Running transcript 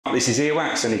This is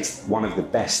earwax, and it's one of the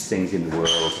best things in the world,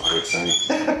 I would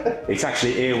say. It's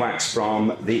actually earwax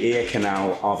from the ear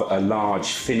canal of a large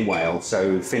fin whale.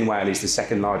 So fin whale is the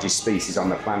second largest species on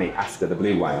the planet after the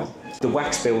blue whale. The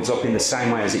wax builds up in the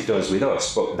same way as it does with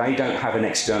us, but they don't have an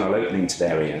external opening to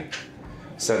their ear.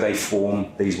 So they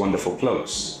form these wonderful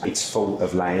plugs. It's full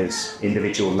of layers,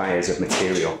 individual layers of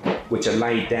material, which are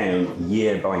laid down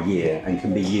year by year and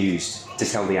can be used to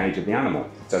tell the age of the animal.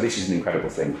 So this is an incredible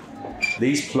thing.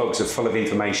 These plugs are full of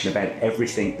information about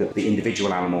everything that the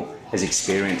individual animal has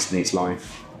experienced in its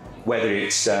life, whether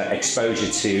it's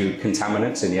exposure to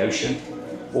contaminants in the ocean,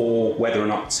 or whether or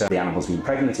not the animal's been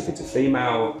pregnant, if it's a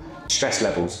female. Stress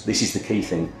levels, this is the key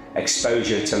thing.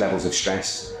 Exposure to levels of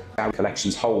stress. Our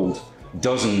collections hold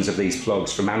dozens of these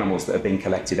plugs from animals that have been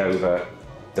collected over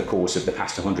the course of the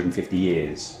past 150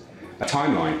 years. A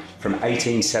timeline from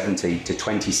 1870 to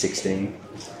 2016.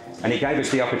 And it gave us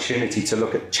the opportunity to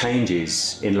look at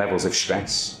changes in levels of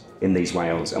stress in these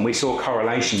whales. And we saw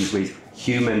correlations with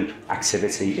human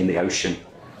activity in the ocean.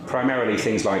 Primarily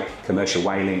things like commercial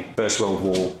whaling, First World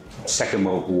War, Second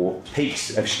World War.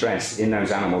 Peaks of stress in those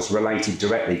animals related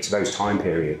directly to those time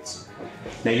periods.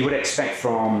 Now you would expect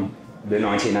from the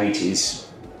 1980s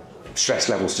stress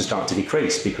levels to start to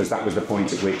decrease, because that was the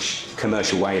point at which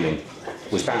commercial whaling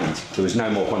was banned. There was no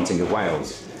more hunting of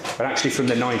whales. But actually from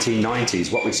the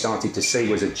 1990s, what we started to see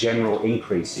was a general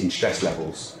increase in stress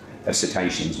levels of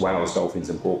cetaceans, whales, dolphins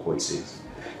and porpoises.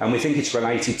 And we think it's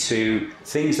related to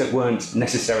things that weren't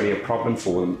necessarily a problem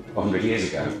for them 100 years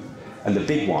ago. And the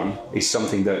big one is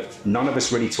something that none of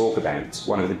us really talk about.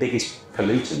 One of the biggest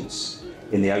pollutants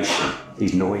in the ocean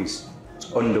is noise.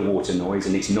 It's underwater noise,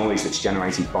 and it's noise that's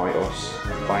generated by us,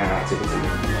 by our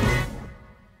activity.